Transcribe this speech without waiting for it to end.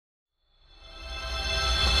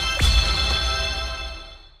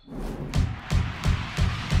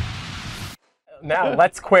Now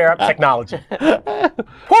let's queer up technology.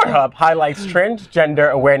 PornHub highlights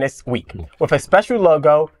Transgender Awareness Week with a special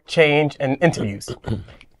logo, change, and interviews.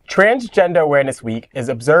 Transgender Awareness Week is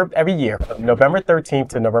observed every year from November 13th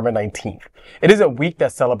to November 19th. It is a week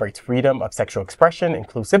that celebrates freedom of sexual expression,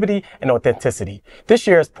 inclusivity, and authenticity. This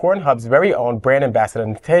year's PornHub's very own brand ambassador,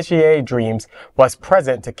 Natassia Dreams, was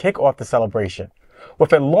present to kick off the celebration.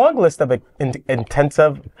 With a long list of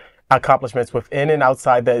intensive accomplishments within and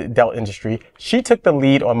outside the adult industry, she took the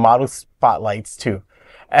lead on model spotlights too.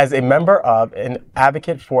 As a member of and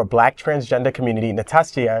advocate for Black transgender community,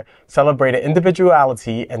 Natassia celebrated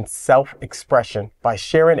individuality and self-expression by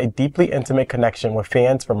sharing a deeply intimate connection with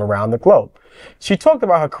fans from around the globe. She talked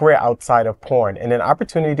about her career outside of porn and an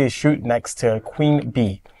opportunity to shoot next to Queen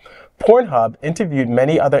Bee. PornHub interviewed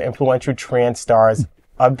many other influential trans stars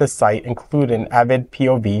of the site, including Avid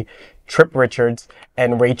POV, Trip Richards,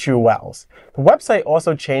 and Rachael. The website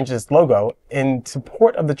also changed its logo in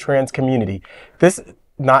support of the trans community. This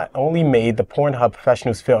not only made the PornHub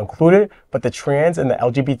professionals feel included, but the trans and the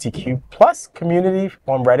LGBTQ plus community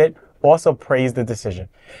on Reddit also praised the decision.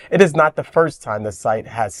 It is not the first time the site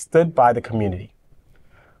has stood by the community.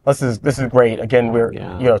 This is great. Again,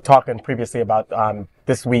 we're talking previously about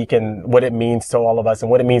this week and what it means to all of us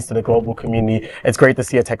and what it means to the global community. It's great to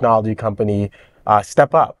see a technology company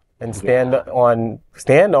step up and stand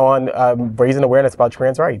on raising awareness about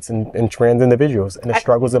trans rights and trans individuals and the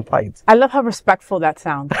struggles and plights. I love how respectful that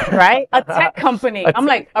sounds, right? A tech company. I'm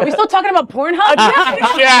like, are we still talking about PornHub?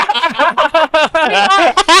 Yeah.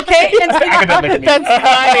 Okay. That's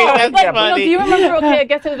funny. But, do you remember, I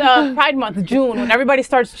guess it was Pride Month, June, when everybody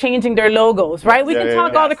starts changing their logos, right? We can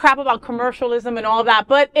talk all the crap about commercialism and all that,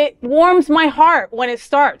 but it warms my heart when it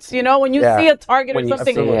starts, when you see a Target or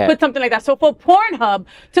something, put something like that. So for PornHub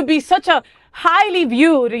to be such a highly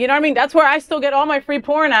viewed, that's where I still get all my free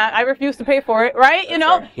porn at. I refuse to pay for it, right?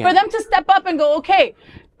 For them to step up and go, okay,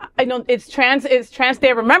 I know it's Trans Day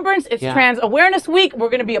of Remembrance, it's Trans Awareness Week, we're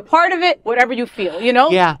going to be a part of it, whatever you feel,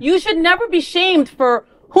 You should never be shamed for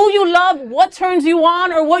who you love, what turns you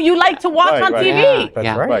on, or what you like to watch on TV.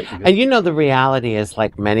 That's right. And the reality is,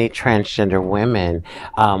 like many transgender women,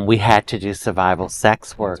 we had to do survival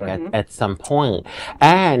sex work at some point.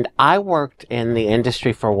 And I worked in the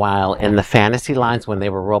industry for a while in the fantasy lines when they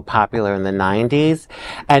were real popular in the 90s.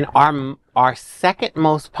 And our second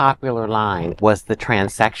most popular line was the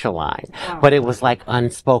transsexual line, but it was like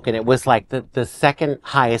unspoken. It was like the second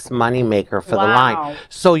highest money maker for the line.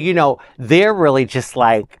 So, they're really just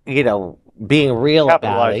like, being real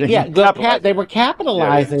about it. Yeah, they were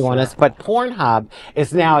capitalizing on us, but PornHub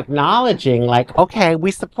is now acknowledging, like, okay,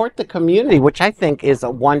 we support the community, which I think is a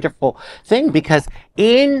wonderful thing, because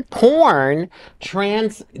in porn,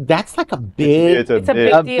 that's like a big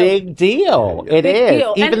deal. It is,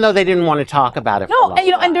 even though they didn't want to talk about it. No,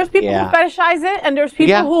 and there's people who fetishize it, and there's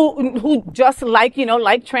people who just like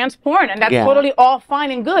trans porn, and that's totally all fine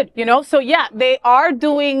and good. So they are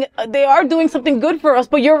doing something good for us.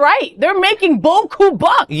 But you're right, they're making boku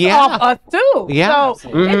bucks off us too. So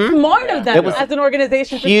it's smart of them as an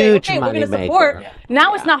organization to say, okay, we're going to support.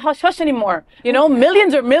 Now it's not hush hush anymore.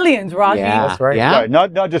 Millions are millions, Raji. That's right. Right.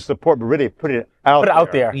 Not just support, but really put it out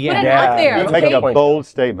there. Put it out there. Making a bold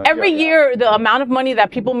statement. Every year, the amount of money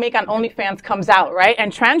that people make on OnlyFans comes out, right?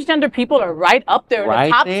 And transgender people are right up there in the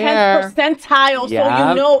top 10th percentile,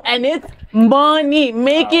 so and it's money,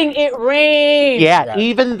 making it rain. Yeah,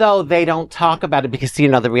 even though they don't talk about it, because,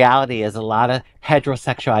 the reality is a lot of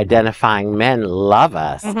heterosexual identifying men love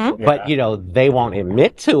us, but, they won't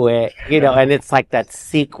admit to it, and it's like that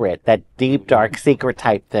secret, that deep, dark secret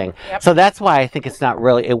type thing. So that's why I think it's not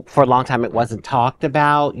really, for a long time, it wasn't talked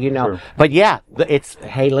about, but it's,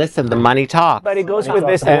 hey, listen, the money talks. But it goes with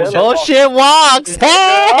visibility. Bullshit walks.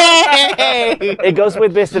 Hey! It goes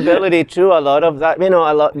with visibility too. A lot of that,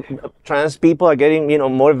 trans people are getting,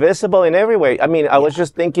 more visible in every way. I mean, I was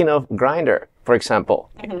just thinking of Grindr, for example.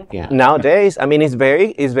 Nowadays, I mean, it's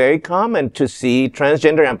very common to see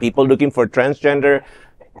transgender and people looking for transgender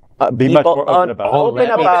be much more open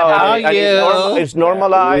about it. It's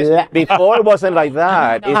normalized. Before it wasn't like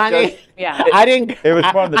that. I didn't. It was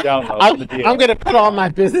from the download. I'm going to put all my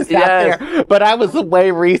business out there. But I was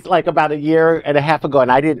away like about a year and a half ago,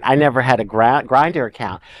 and I never had a Grindr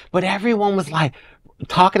account. But everyone was like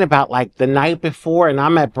talking about like the night before, and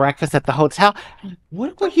I'm at breakfast at the hotel.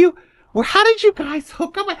 What were you? How did you guys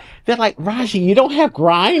hook up? They're like, Raji, you don't have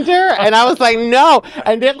Grindr? And I was like, no.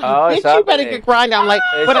 And they're like, bitch, you better get Grindr. I'm like,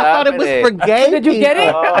 but I thought it was for gay people. Did you get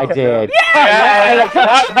it? I did.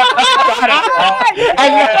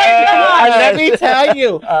 let me tell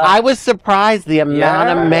you, I was surprised the amount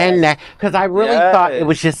of men that, because I really thought it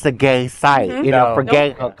was just a gay site, you know, for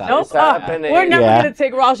gay hookups. Nope. We're never going to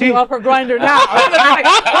take Raji off her grinder now. Like,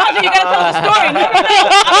 Raji, you got to tell the story.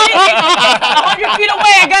 100 feet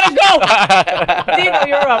away, I got to go. Dino,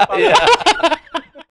 you're up.